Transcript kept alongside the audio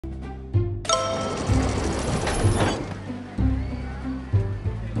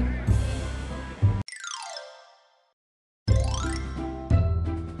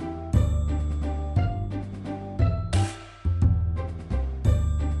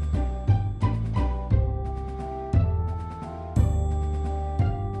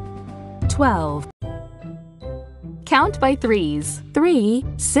12. Count by threes. 3,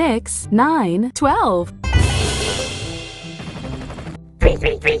 6, 9, 12.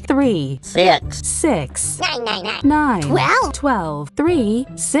 3, 6, 6, 9, 9, 12. 12. 3,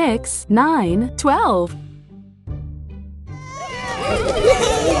 6, 9, 12.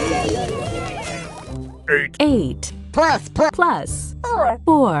 8 plus, plus 4.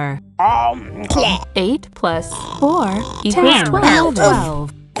 4. 8 plus 4 equals 10. 12.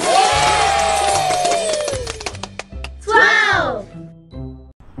 12. 12.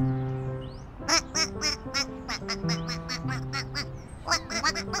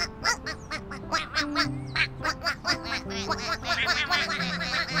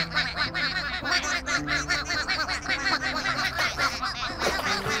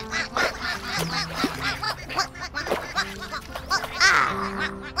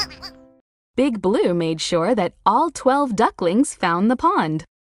 Big Blue made sure that all 12 ducklings found the pond.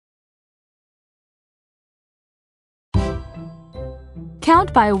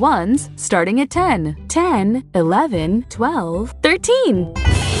 Count by ones starting at 10. 10, 11, 12, 13.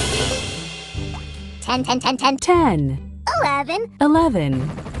 10, 10, 10, 10. 10, 11. 11,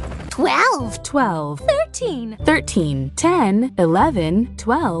 12. 12, 13. 13. 10, 11,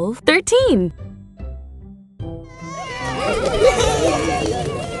 12, 13.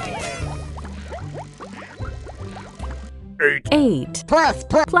 8 plus,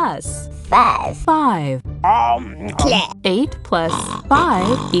 plus 5. 5. 8 plus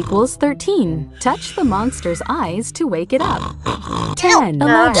 5 equals 13. Touch the monster's eyes to wake it up. 10,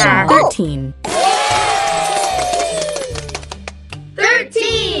 11, 13.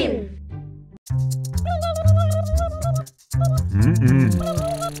 13.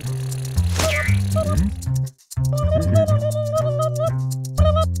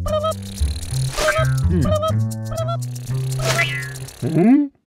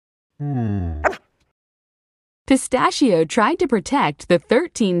 Pistachio tried to protect the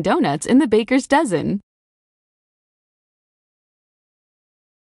 13 donuts in the baker's dozen.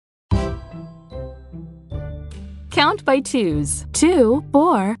 Count by twos. 2,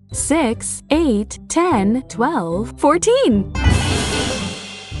 4, 6, 8, 10, 12, 14.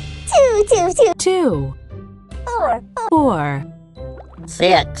 2, 2, 2. 2, 4. 4,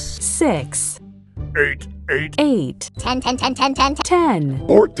 6, 6, 8, 8, 10, 10, 10, 10, 10. 10,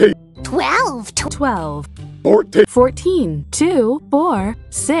 14, 12. 12, 14, 14. 2, 4,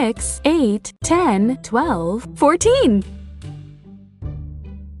 6, 8, 10, 12, 14.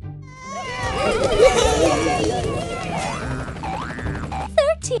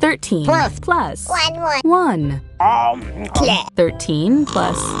 13 Plus. plus 1, 1. 1. 13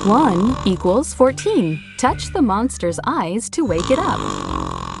 plus 1 equals 14. Touch the monster's eyes to wake it up.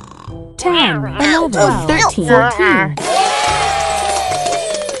 10, 11, 12, 13, 14.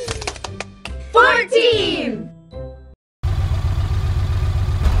 14.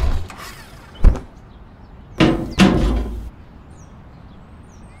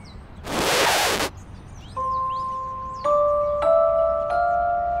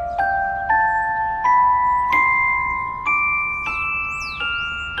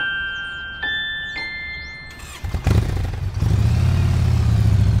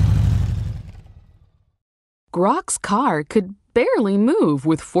 Grok's car could barely move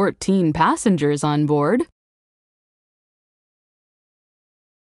with 14 passengers on board.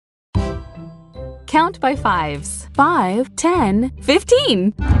 Count by fives. 5, 10,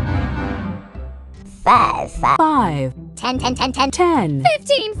 15. 5. 5, 10, 10, 10, 10. 10,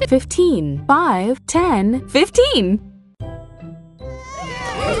 15. 15. 5, 10, 15.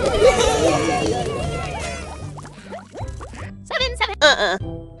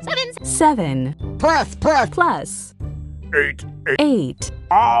 7 plus, plus 8, 8.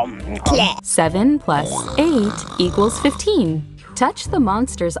 8. 7 plus 8 equals 15. Touch the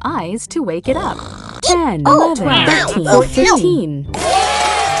monster's eyes to wake it up. 10, 11, 13, 15.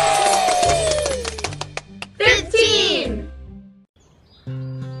 15.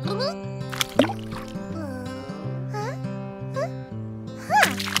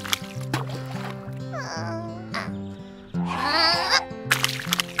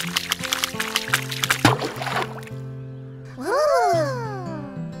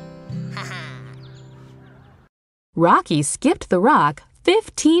 Rocky skipped the rock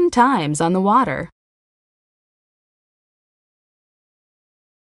 15 times on the water.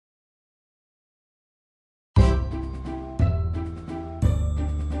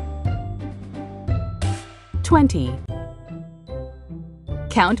 $20.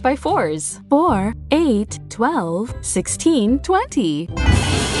 Count by fours. 4, 8, 12, 16, 20.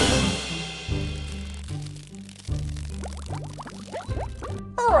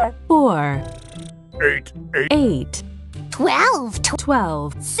 4. 4, 8, 8, 12,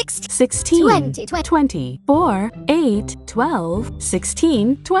 12, 16, 16, 20, 20, 4, 8, 12,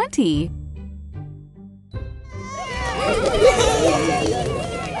 16, 20.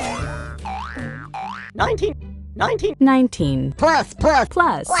 19 plus,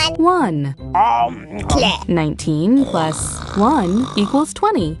 plus 1. 19 plus 1 equals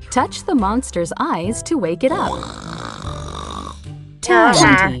 20. Touch the monster's eyes to wake it up.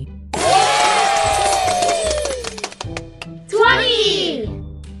 20. 20!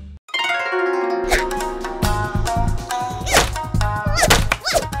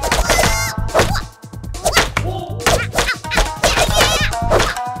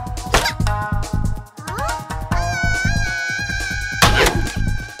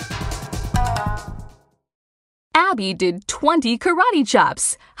 Abby did 20 karate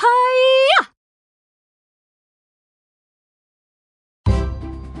chops. Hi-ya!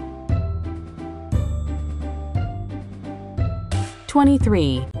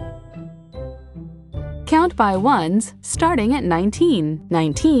 23. Count by ones starting at 19.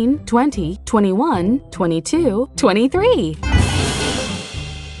 19, 20, 21, 22, 23.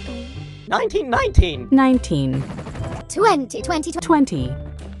 19. 19, 20, 20, 20,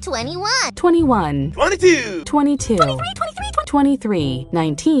 21, 21, 22, 22, 23,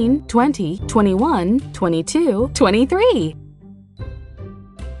 19, 20, 21, 22, 23.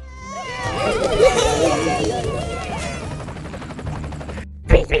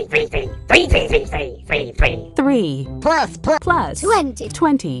 3 plus 20,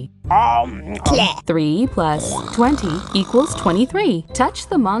 20. 3 plus 20 equals 23. Touch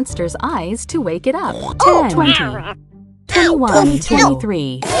the monster's eyes to wake it up. 10, 20, 21,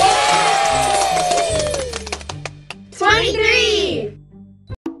 23. 23!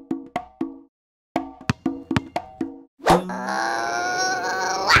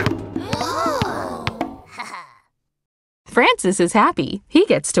 Francis is happy. He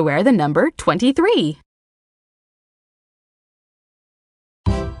gets to wear the number 23.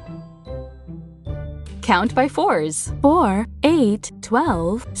 Count by fours. 4, 8,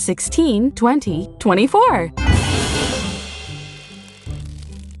 12, 16, 20, 24.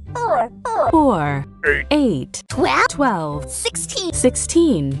 4, 8, 12, 12, 16,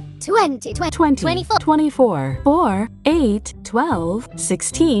 16, 20, 20, 24. 24. 4, 8, 12,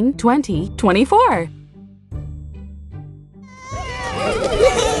 16, 20, 24.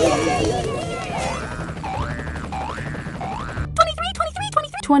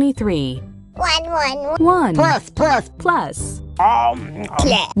 23. 1 plus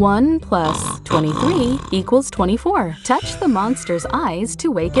 1 plus 23 equals 24. Touch the monster's eyes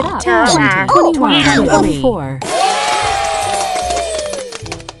to wake it up. 20, 21, 24.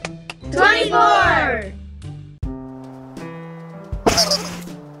 24!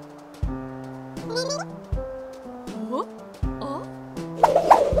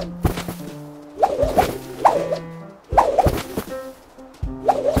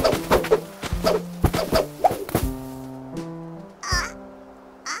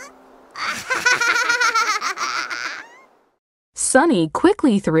 Sunny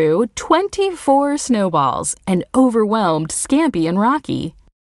quickly threw 24 snowballs and overwhelmed Scampy and Rocky.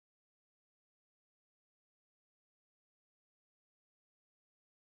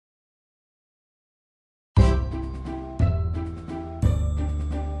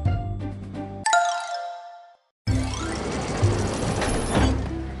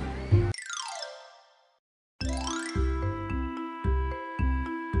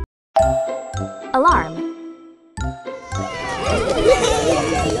 Alarm.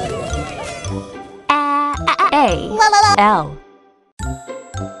 A L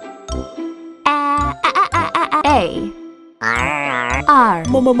A R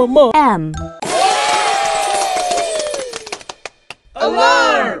M.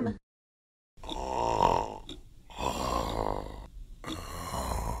 Alarm!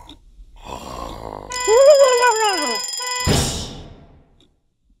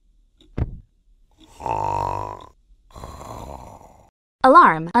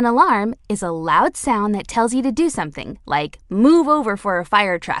 Alarm. An alarm is a loud sound that tells you to do something, like move over for a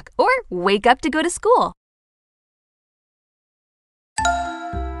fire truck or wake up to go to school.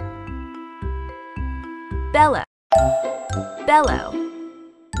 Bellow. Bellow.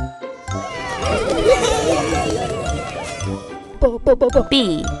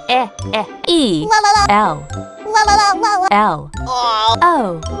 B E L L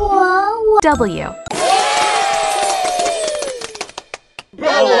O W.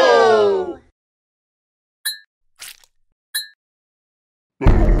 Bellow!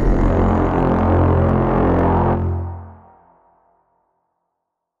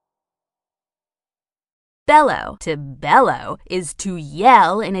 bellow. To bellow is to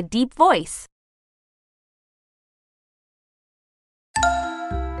yell in a deep voice.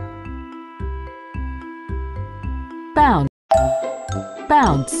 Bounce.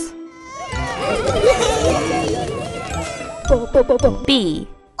 Bounce. B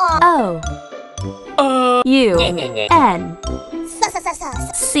O U N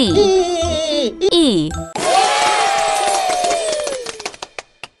C E.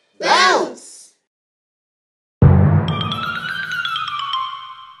 Bounce.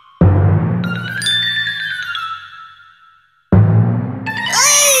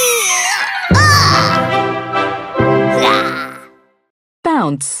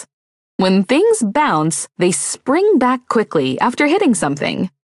 Bounce. When things bounce, they spring back quickly after hitting something.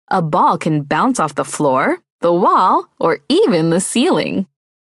 A ball can bounce off the floor, the wall, or even the ceiling.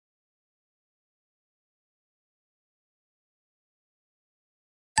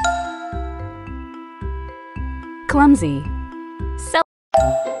 Clumsy.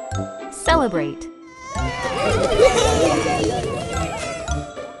 Celebrate.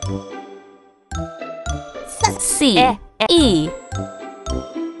 C E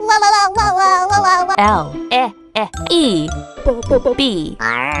L E B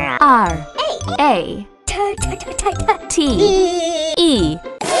R A T E.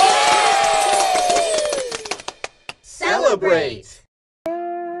 Celebrate.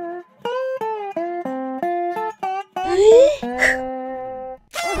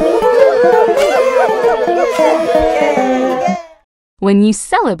 When you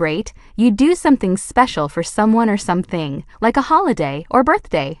celebrate, you do something special for someone or something, like a holiday or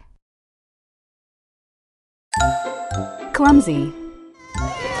birthday. Clumsy.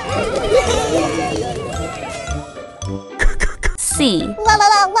 C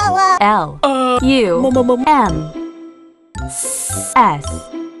L U M S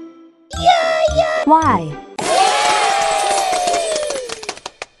Y.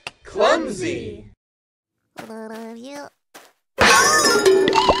 Clumsy. Love you.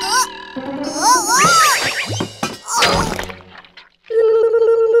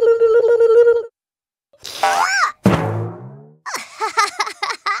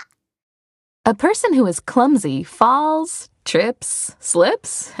 A person who is clumsy falls, trips,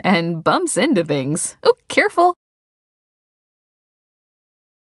 slips, and bumps into things. Oh, careful!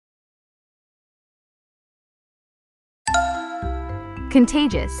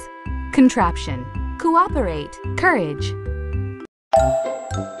 Contagious. Contraption. Cooperate. Courage.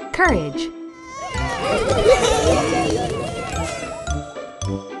 Courage.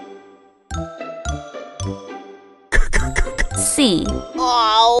 C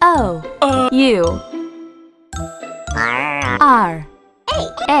O U R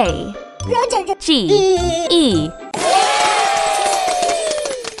A G E.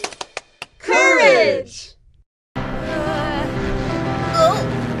 Courage.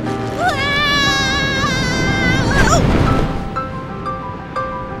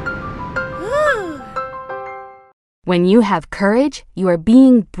 When you have courage, you are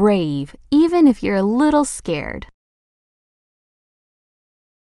being brave, even if you're a little scared.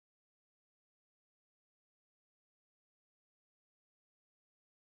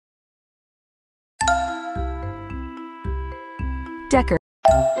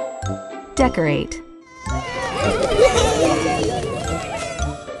 Decorate.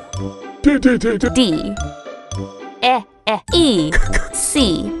 D E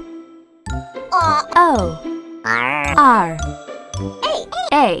C O R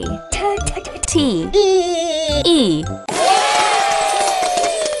A T E.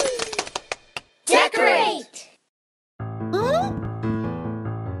 Decorate.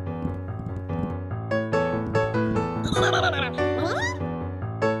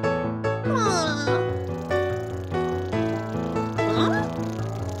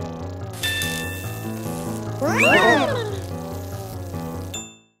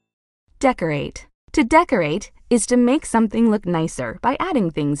 Decorate. To decorate is to make something look nicer by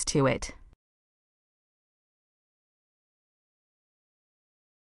adding things to it.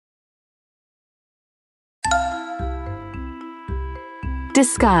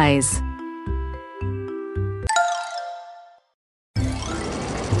 Disguise.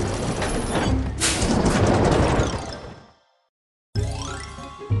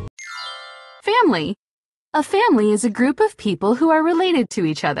 Family. A family is a group of people who are related to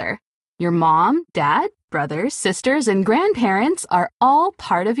each other. Your mom, dad, brothers, sisters, and grandparents are all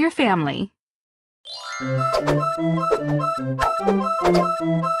part of your family.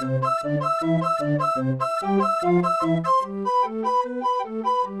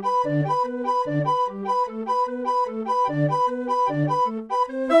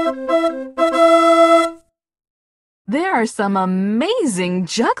 There are some amazing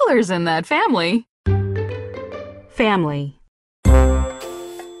jugglers in that family. Family.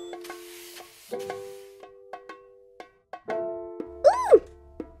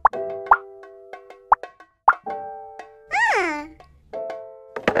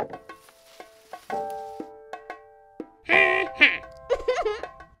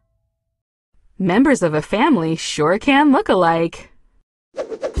 Members of a family sure can look alike.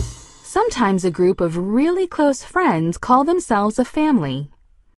 Sometimes a group of really close friends call themselves a family.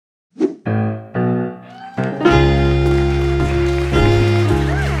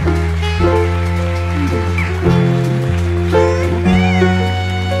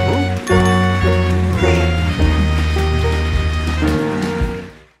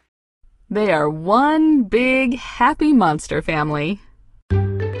 They are one big happy monster family.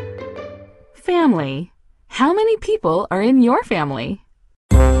 Family. How many people are in your family?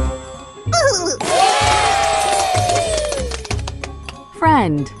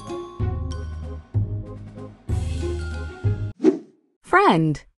 Friend.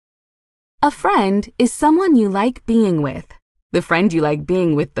 Friend. A friend is someone you like being with. The friend you like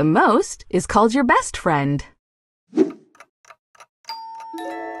being with the most is called your best friend.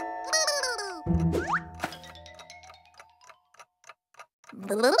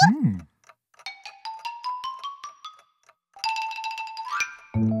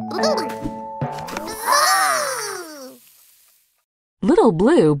 Little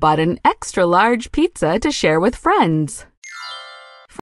Blue bought an extra large pizza to share with friends.